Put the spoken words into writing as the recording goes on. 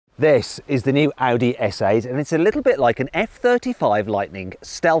This is the new Audi S8 and it's a little bit like an F-35 Lightning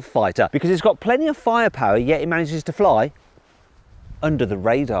stealth fighter because it's got plenty of firepower, yet it manages to fly under the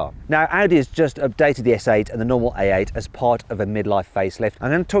radar. Now, Audi has just updated the S8 and the normal A8 as part of a midlife facelift.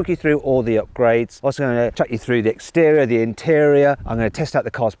 I'm going to talk you through all the upgrades. Also going to chat you through the exterior, the interior. I'm going to test out the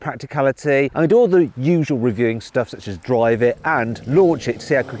car's practicality. I'm going to do all the usual reviewing stuff such as drive it and launch it to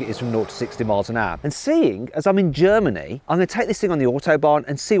see how quick it is from 0 to 60 miles an hour. And seeing as I'm in Germany, I'm going to take this thing on the Autobahn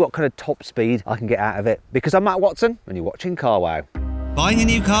and see what kind of top speed I can get out of it. Because I'm Matt Watson and you're watching CarWow. Buying a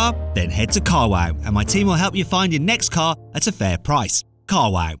new car? Then head to CarWow and my team will help you find your next car at a fair price.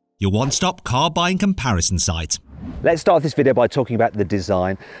 CarWow, your one-stop car buying comparison site. Let's start this video by talking about the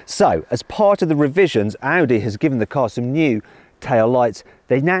design. So, as part of the revisions, Audi has given the car some new tail lights.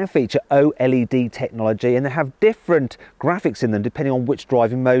 They now feature OLED technology and they have different graphics in them depending on which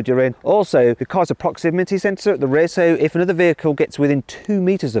driving mode you're in. Also, the car's a proximity sensor at the rear, so if another vehicle gets within 2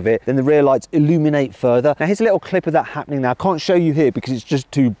 meters of it, then the rear lights illuminate further. Now here's a little clip of that happening now. I can't show you here because it's just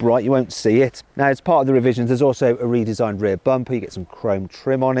too bright, you won't see it. Now as part of the revisions, there's also a redesigned rear bumper. You get some chrome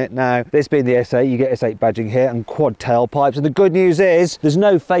trim on it now. This being the S8, you get S8 badging here and quad tailpipes. And the good news is there's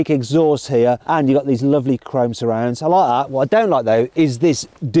no fake exhaust here and you got these lovely chrome surrounds. I like that. What I don't like though is this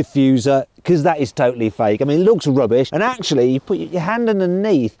diffuser, because that is totally fake. I mean, it looks rubbish, and actually you put your hand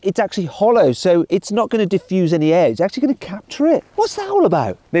underneath, it's actually hollow, so it's not going to diffuse any air, it's actually going to capture it. What's that all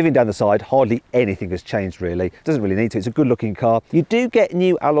about? Moving down the side, hardly anything has changed really. Doesn't really need to. It's a good looking car. You do get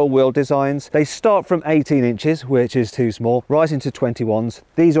new alloy wheel designs. They start from 18 inches, which is too small, rising to 21s.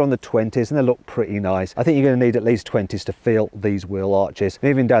 These are on the 20s and they look pretty nice. I think you're going to need at least 20s to feel these wheel arches.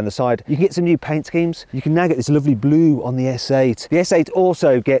 Moving down the side, you can get some new paint schemes. You can now get this lovely blue on the S8. The S8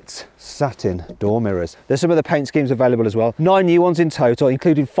 also gets satin door mirrors. There's some other paint schemes available as well. 9 new ones in total,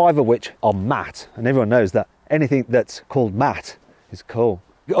 including 5 of which are matte. And everyone knows that anything that's called matte is cool.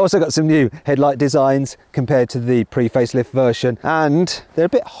 You've also got some new headlight designs compared to the pre-facelift version, and they're a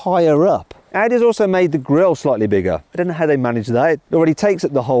bit higher up. Audi's also made the grille slightly bigger. I don't know how they managed that. It already takes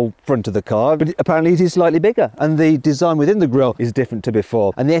up the whole front of the car, but apparently it is slightly bigger. And the design within the grille is different to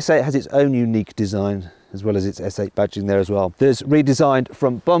before. And the S8 has its own unique design, as well as its S8 badging there as well. There's redesigned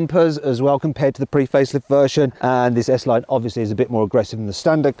front bumpers as well compared to the pre-facelift version, and this S-Line obviously is a bit more aggressive than the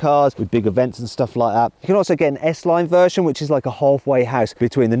standard cars with bigger vents and stuff like that. You can also get an S-Line version, which is like a halfway house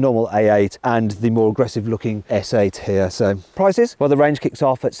between the normal A8 and the more aggressive looking S8 here. So prices, well, the range kicks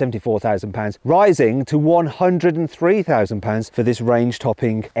off at £74,000, rising to £103,000 for this range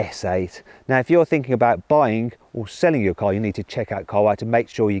topping S8. Now if you're thinking about buying or selling your car, you need to check out CarWow to make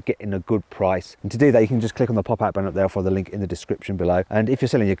sure you're getting a good price. And to do that, you can just click on the pop-out button up there for the link in the description below. And if you're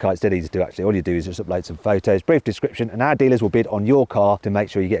selling your car, it's dead easy to do actually. All you do is just upload some photos, brief description, and our dealers will bid on your car to make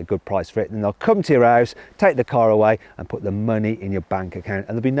sure you get a good price for it. And they'll come to your house, take the car away and put the money in your bank account. And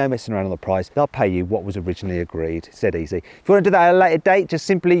there'll be no messing around on the price. They'll pay you what was originally agreed. It's dead easy. If you want to do that at a later date, just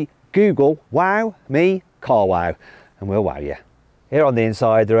simply Google "Wow Me CarWow" and we'll wow you. Here on the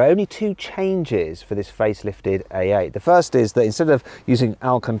inside, there are only 2 changes for this facelifted A8. The first is that instead of using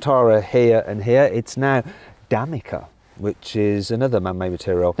Alcantara here and here, it's now Damica, which is another man-made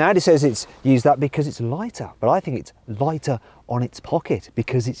material. Now, Audi says it's used that because it's lighter, but I think it's lighter on its pocket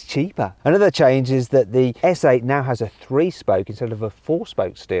because it's cheaper. Another change is that the S8 now has a 3-spoke instead of a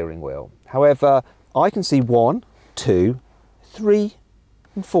 4-spoke steering wheel. However, I can see 1, 2, 3,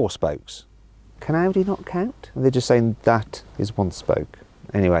 and 4 spokes. Can Audi not count? They're just saying that is 1 spoke.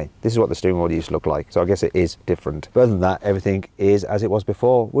 Anyway, this is what the steering wheel used to look like, so I guess it is different. But other than that, everything is as it was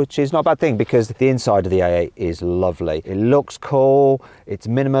before, which is not a bad thing because the inside of the A8 is lovely. It looks cool, it's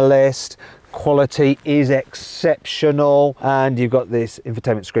minimalist, quality is exceptional, and you've got this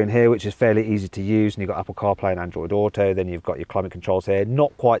infotainment screen here which is fairly easy to use, and you've got Apple CarPlay and Android Auto. Then you've got your climate controls here,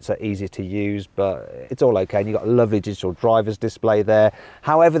 not quite so easy to use, but it's all okay. And you've got a lovely digital driver's display there.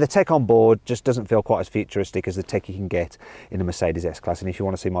 However, the tech on board just doesn't feel quite as futuristic as the tech you can get in a Mercedes S-Class. And if you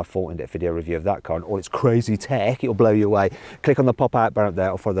want to see my full in-depth video review of that car and all its crazy tech, it'll blow you away. Click on the pop-out button up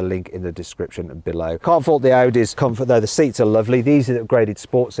there or follow the link in the description below. Can't fault the Audi's comfort though. The seats are lovely. These are the upgraded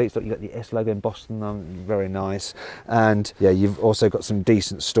sport seats. Look, you've got the S logo embossed on them, very nice. And yeah, you've also got some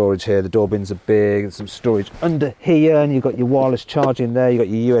decent storage here. The door bins are big. There's some storage under here, and you've got your wireless charging there. You've got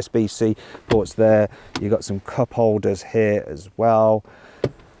your USB-C ports there. You've got some cup holders here as well.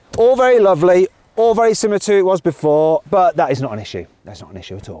 All very lovely, all very similar to it was before, but that is not an issue. That's not an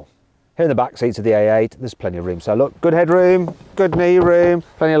issue at all. Here in the back seats of the A8, there's plenty of room. So look, good headroom, good knee room,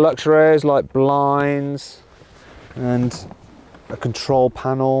 plenty of luxuries like blinds and a control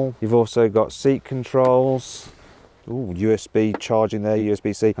panel. You've also got seat controls, Ooh, USB charging there,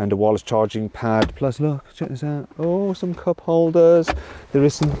 USB-C, and a wireless charging pad. Plus, look, check this out. Oh, some cup holders. There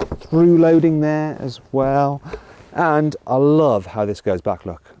is some through loading there as well. And I love how this goes back,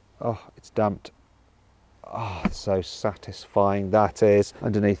 look. Oh, it's damped. Oh, it's so satisfying that is.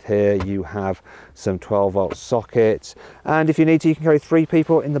 Underneath here you have some 12-volt sockets, and if you need to you can carry 3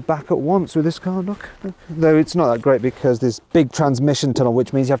 people in the back at once with this car, look. Though it's not that great because there's big transmission tunnel,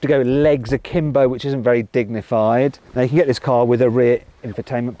 which means you have to go legs akimbo, which isn't very dignified. Now you can get this car with a rear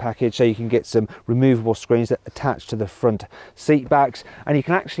infotainment package, so you can get some removable screens that attach to the front seat backs, and you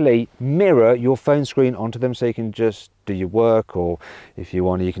can actually mirror your phone screen onto them, so you can just do your work, or if you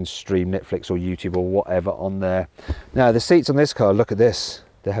want you can stream Netflix or YouTube or whatever on there. Now the seats on this car, look at this,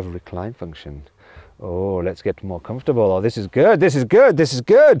 they have a recline function. Oh, let's get more comfortable. Oh, this is good, this is good, this is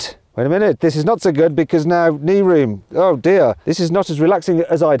good. Wait a minute, this is not so good because now knee room. Oh dear, this is not as relaxing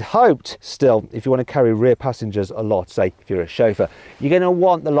as I'd hoped. Still, if you want to carry rear passengers a lot, say if you're a chauffeur, you're going to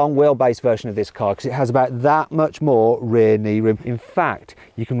want the long wheelbase version of this car because it has about that much more rear knee room. In fact,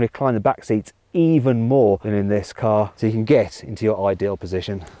 you can recline the back seats even more than in this car, so you can get into your ideal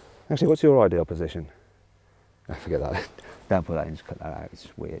position. Actually, what's your ideal position? I forget that. Don't put that in, just cut that out, it's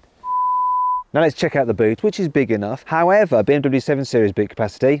just weird. Now let's check out the boot, which is big enough. However, BMW 7 Series boot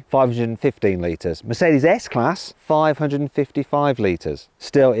capacity, 515 litres. Mercedes S-Class, 555 litres.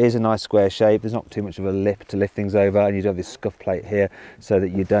 Still is a nice square shape. There's not too much of a lip to lift things over, and you do have this scuff plate here so that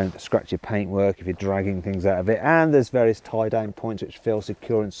you don't scratch your paintwork if you're dragging things out of it. And there's various tie-down points which feel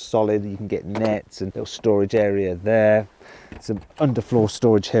secure and solid. You can get nets and little storage area there. Some underfloor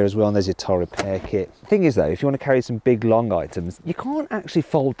storage here as well, and there's your tire repair kit. The thing is though, if you want to carry some big long items, you can't actually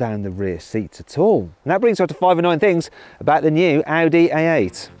fold down the rear seats at all. And that brings us to 5 annoying things about the new Audi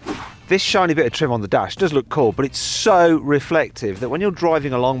A8. This shiny bit of trim on the dash does look cool, but it's so reflective that when you're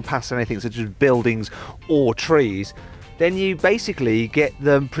driving along past anything such as buildings or trees, then you basically get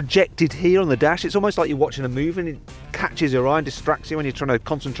them projected here on the dash. It's almost like you're watching a movie and it catches your eye and distracts you when you're trying to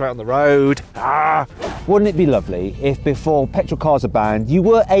concentrate on the road. Wouldn't it be lovely if before petrol cars are banned, you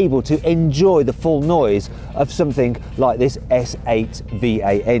were able to enjoy the full noise of something like this S8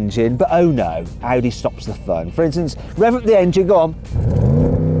 V8 engine? But oh no, Audi stops the fun. For instance, rev up the engine, go on.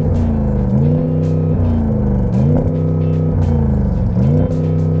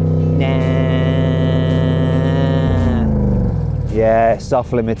 Yeah,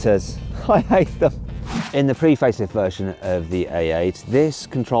 soft limiters. I hate them. In the pre-facelift version of the A8, this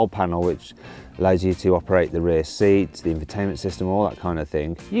control panel, which allows you to operate the rear seats, the infotainment system, all that kind of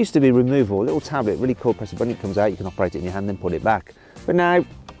thing, used to be removable. A little tablet, really cool, press a button, it comes out, you can operate it in your hand, then put it back. But now,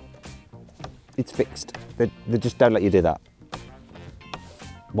 it's fixed. They just don't let you do that.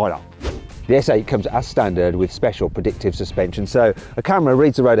 Why not? The S8 comes as standard with special predictive suspension, so a camera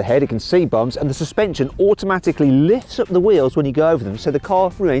reads the road ahead, it can see bumps, and the suspension automatically lifts up the wheels when you go over them, so the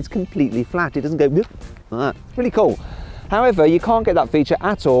car remains completely flat. It doesn't go like that. Really cool. However, you can't get that feature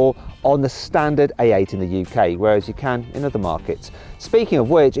at all on the standard A8 in the UK, whereas you can in other markets. Speaking of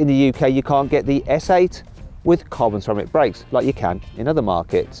which, in the UK you can't get the S8 with carbon ceramic brakes like you can in other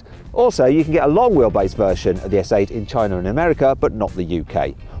markets. Also, you can get a long wheelbase version of the S8 in China and America, but not the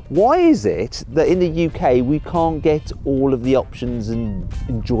UK. Why is it that in the UK we can't get all of the options and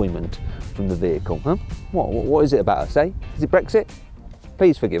enjoyment from the vehicle? Huh? What is it about us, eh? Is it Brexit?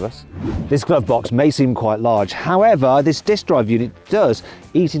 Please forgive us. This glove box may seem quite large. However, this disc drive unit does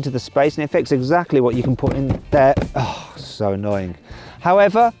eat into the space and it affects exactly what you can put in there. Oh, so annoying.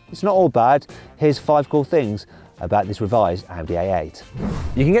 However, it's not all bad. Here's 5 cool things about this revised Audi A8.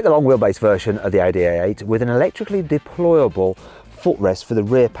 You can get the long wheelbase version of the Audi A8 with an electrically deployable footrest for the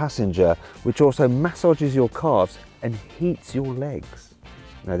rear passenger, which also massages your calves and heats your legs.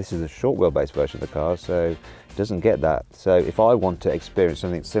 Now this is a short wheelbase version of the car, so it doesn't get that. So if I want to experience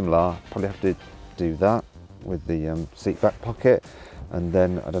something similar, I'll probably have to do that with the seat back pocket, and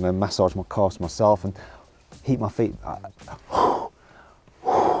then, I don't know, massage my calves myself and heat my feet.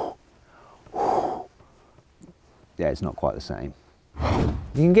 Yeah, it's not quite the same.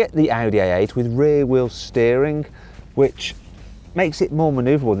 You can get the Audi A8 with rear wheel steering, which makes it more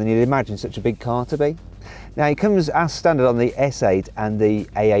manoeuvrable than you'd imagine such a big car to be. Now it comes as standard on the S8 and the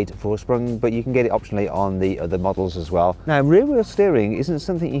A8 4-sprung, but you can get it optionally on the other models as well. Now rear wheel steering isn't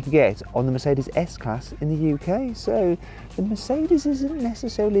something you can get on the Mercedes S-Class in the UK, so the Mercedes isn't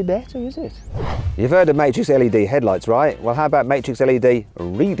necessarily better, is it? You've heard of Matrix LED headlights, right? Well, how about Matrix LED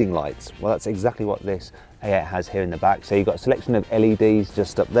reading lights? Well, that's exactly what this A8 has here in the back. So you've got a selection of LEDs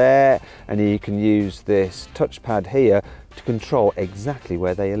just up there, and you can use this touchpad here to control exactly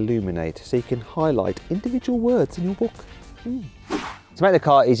where they illuminate, so you can highlight individual words in your book. To make the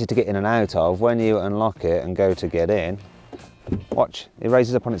car easier to get in and out of, when you unlock it and go to get in, watch, it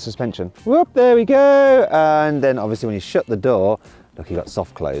raises up on its suspension. Whoop, there we go. And then obviously when you shut the door, look, you've got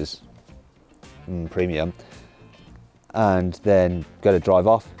soft close, premium. And then go to drive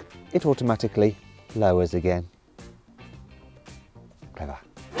off, it automatically lowers again. Clever.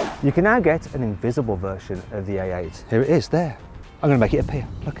 You can now get an invisible version of the A8. Here it is, there. I'm going to make it appear,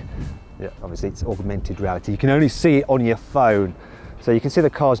 look. Yeah, obviously it's augmented reality. You can only see it on your phone. So you can see the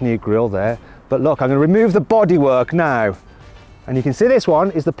car's new grille there. But look, I'm going to remove the bodywork now. And you can see this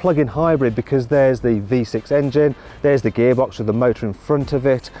one is the plug-in hybrid because there's the V6 engine, there's the gearbox with the motor in front of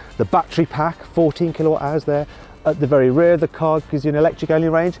it, the battery pack, 14 kilowatt hours there. At the very rear of the car gives you an electric only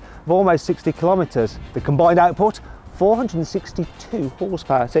range of almost 60 kilometers. The combined output, 462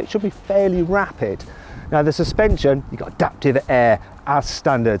 horsepower, so it should be fairly rapid. Now the suspension, you've got adaptive air as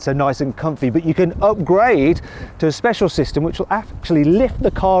standard, so nice and comfy, but you can upgrade to a special system which will actually lift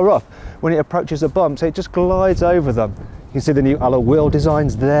the car up when it approaches a bump, so it just glides over them. You can see the new alloy wheel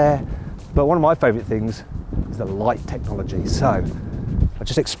designs there, but one of my favourite things is the light technology. So I'll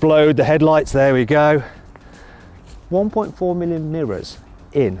just explode the headlights, there we go. 1.4 million mirrors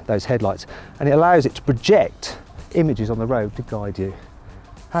in those headlights, and it allows it to project images on the road to guide you.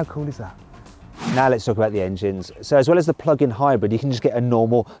 How cool is that? Now let's talk about the engines. So as well as the plug-in hybrid, you can just get a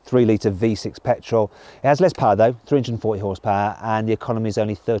normal 3-litre V6 petrol. It has less power though, 340 horsepower, and the economy is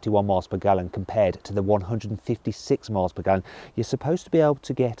only 31 miles per gallon compared to the 156 miles per gallon you're supposed to be able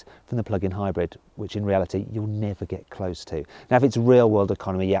to get from the plug-in hybrid, which in reality you'll never get close to. Now if it's real world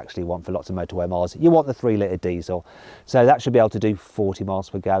economy you actually want for lots of motorway miles, you want the 3-litre diesel. So that should be able to do 40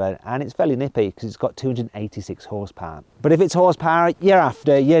 miles per gallon, and it's fairly nippy because it's got 286 horsepower. But if it's horsepower you're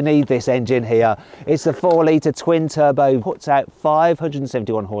after, you need this engine here. It's the 4-litre twin turbo, puts out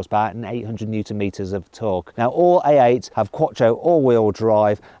 571 horsepower and 800 newton meters of torque. Now all A8s have quattro all-wheel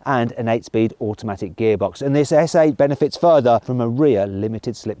drive and an 8-speed automatic gearbox, and this S8 benefits further from a rear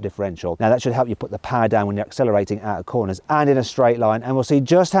limited slip differential. Now that should help you put the power down when you're accelerating out of corners and in a straight line, and we'll see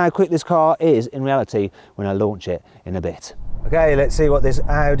just how quick this car is in reality when I launch it in a bit. Okay, let's see what this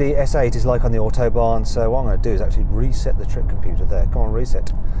Audi S8 is like on the Autobahn. So what I'm going to do is actually reset the trip computer there. Come on, reset.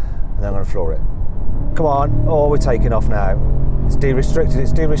 And then I'm going to floor it. Come on. Oh, we're taking off now. It's de-restricted,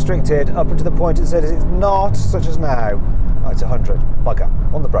 it's de-restricted up until the point it says it's not, such as now. Oh, it's 100.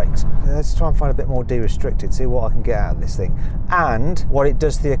 Bugger. On the brakes. Let's try and find a bit more de-restricted, see what I can get out of this thing. And what it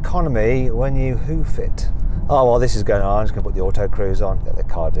does to the economy when you hoof it. Oh, well, this is going on. I'm just going to put the auto cruise on, let the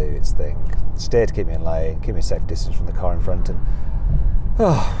car do its thing. Steer to keep me in lane, keep me a safe distance from the car in front. And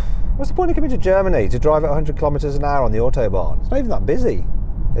oh, what's the point of coming to Germany to drive at 100 kilometers an hour on the Autobahn? It's not even that busy.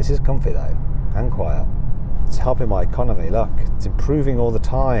 This is comfy though, and quiet. It's helping my economy, look. It's improving all the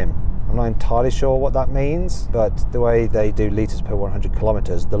time. I'm not entirely sure what that means, but the way they do litres per 100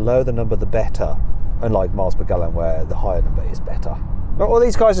 kilometers, the lower the number, the better. Unlike miles per gallon, where the higher number is better. Look, all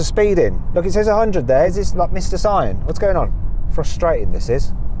these guys are speeding. Look, it says 100 there. Is this like Mr. Sign? What's going on? Frustrating this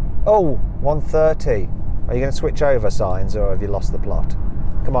is. Oh, 130. Are you going to switch over, signs, or have you lost the plot?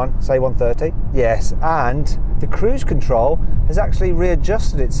 Come on, say 130. Yes, and the cruise control has actually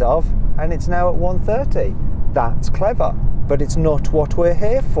readjusted itself and it's now at 130. That's clever, but it's not what we're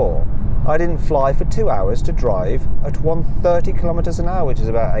here for. I didn't fly for 2 hours to drive at 130 kilometers an hour, which is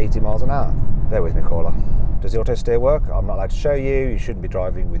about 80 miles an hour. Bear with me, caller. Does the auto steer work? I'm not allowed to show you. You shouldn't be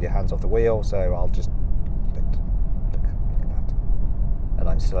driving with your hands off the wheel, so I'll just look at that. And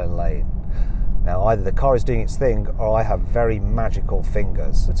I'm still in lane. Now either the car is doing its thing or I have very magical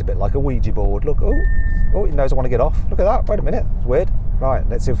fingers. It's a bit like a Ouija board. Look, oh, it knows I want to get off. Look at that, wait a minute, it's weird. Right,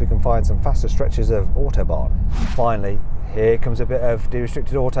 let's see if we can find some faster stretches of Autobahn. Finally, here comes a bit of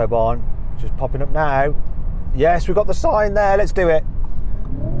de-restricted Autobahn, just popping up now. Yes, we've got the sign there, let's do it.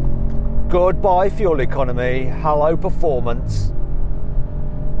 Goodbye fuel economy, hello performance.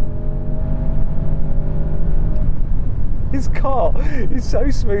 This car is so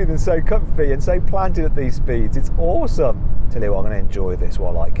smooth and so comfy and so planted at these speeds, it's awesome. Tell you what, I'm going to enjoy this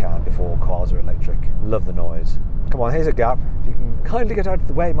while I can before cars are electric. Love the noise. Come on, here's a gap. If you can kindly get out of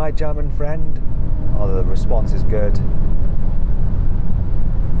the way, my German friend. Oh, the response is good.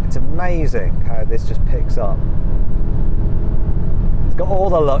 It's amazing how this just picks up. It's got all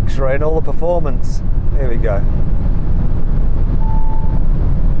the luxury and all the performance. Here we go.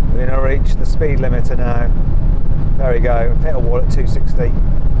 We're going to reach the speed limiter now. There we go, hit a wall at 260.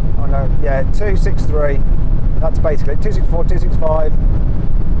 Oh no, yeah, 263. That's basically it. 264,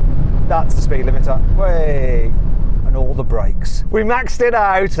 265. That's the speed limiter. Way! And all the brakes. We maxed it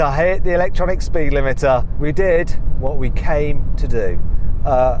out. I hit the electronic speed limiter. We did what we came to do.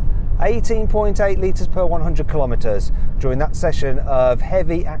 18.8 litres per 100 kilometres during that session of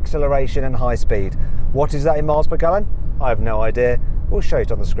heavy acceleration and high speed. What is that in miles per gallon? I have no idea. We'll show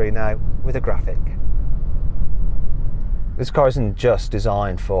it on the screen now with a graphic. This car isn't just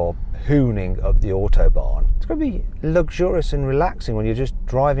designed for hooning up the Autobahn. It's going to be luxurious and relaxing when you're just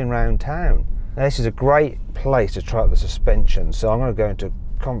driving around town. Now, this is a great place to try out the suspension, so I'm going to go into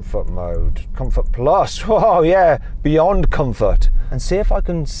comfort mode, comfort plus, oh yeah, beyond comfort, and see if I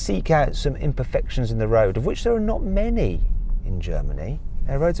can seek out some imperfections in the road, of which there are not many in Germany.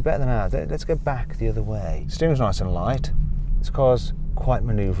 The roads are better than ours. Let's go back the other way. Steering's nice and light. This car's quite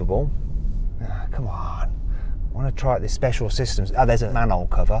manoeuvrable. Come on. I want to try out this special systems. Oh, there's a manhole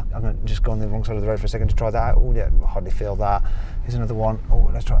cover. I'm going to just go on the wrong side of the road for a second to try that out. Oh yeah, I hardly feel that. Here's another one. Oh,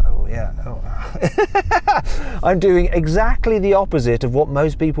 let's try. Oh yeah. Oh. I'm doing exactly the opposite of what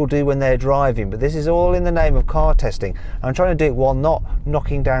most people do when they're driving, but this is all in the name of car testing. I'm trying to do it while not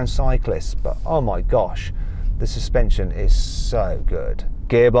knocking down cyclists, but oh my gosh, the suspension is so good.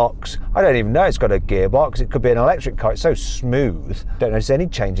 Gearbox. I don't even know it's got a gearbox. It could be an electric car. It's so smooth. Don't notice any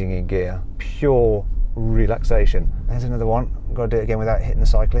changing in gear. Pure relaxation. There's another one. I've got to do it again without hitting the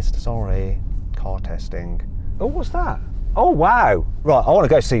cyclist. Sorry. Car testing. Oh, what's that? Oh, wow. Right, I want to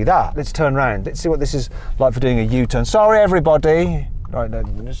go see that. Let's turn around. Let's see what this is like for doing a U-turn. Sorry, everybody. Right, no,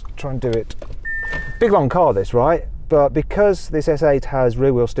 just try and do it. Big long car, this, right? But because this S8 has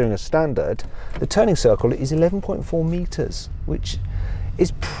rear wheel steering as standard, the turning circle is 11.4 meters, which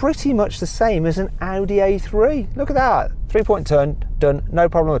is pretty much the same as an Audi A3. Look at that. 3-point turn, done, no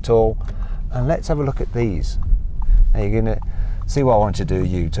problem at all. And let's have a look at these. Now you're going to see why I want to do a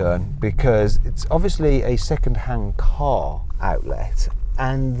U-turn, because it's obviously a second-hand car outlet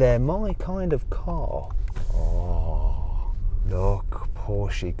and they're my kind of car. Oh, look,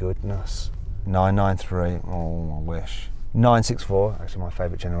 Porsche goodness. 993, oh, I wish. 964, actually my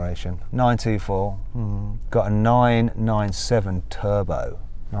favourite generation. 924, got a 997 turbo.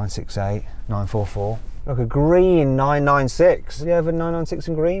 968, 944. Look, a green 996. Do you have a 996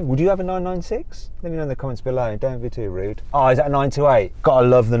 in green? Would you have a 996? Let me know in the comments below. Don't be too rude. Oh, is that a 928? Gotta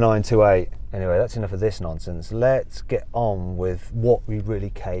love the 928. Anyway, that's enough of this nonsense. Let's get on with what we really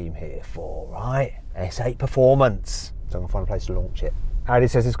came here for, right? S8 performance. So I'm gonna find a place to launch it. Audi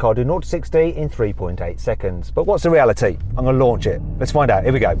says this car do 0 to 60 in 3.8 seconds. But what's the reality? I'm gonna launch it. Let's find out.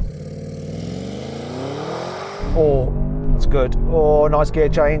 Here we go. Oh, that's good. Oh, nice gear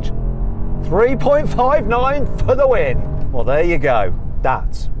change. 3.59 for the win. Well, there you go.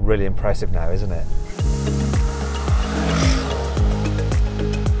 That's really impressive now, isn't it?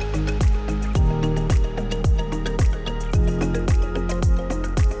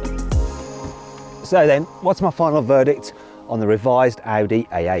 So then, what's my final verdict on the revised Audi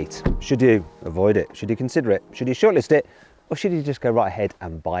A8? Should you avoid it? Should you consider it? Should you shortlist it? Or should you just go right ahead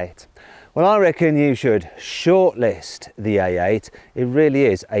and buy it? Well, I reckon you should shortlist the A8. It really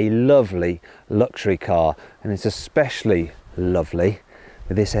is a lovely luxury car, and it's especially lovely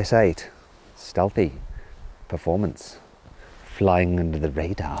with this S8. Stealthy performance, flying under the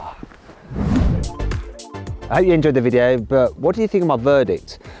radar. I hope you enjoyed the video, but what do you think of my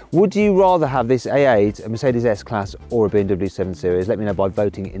verdict? Would you rather have this A8, a Mercedes S-Class, or a BMW 7 Series? Let me know by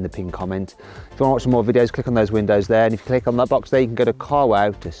voting in the pinned comment. If you want to watch some more videos, click on those windows there, and if you click on that box there, you can go to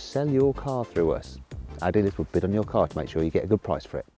CarWow to sell your car through us. Our dealers will bid on your car to make sure you get a good price for it.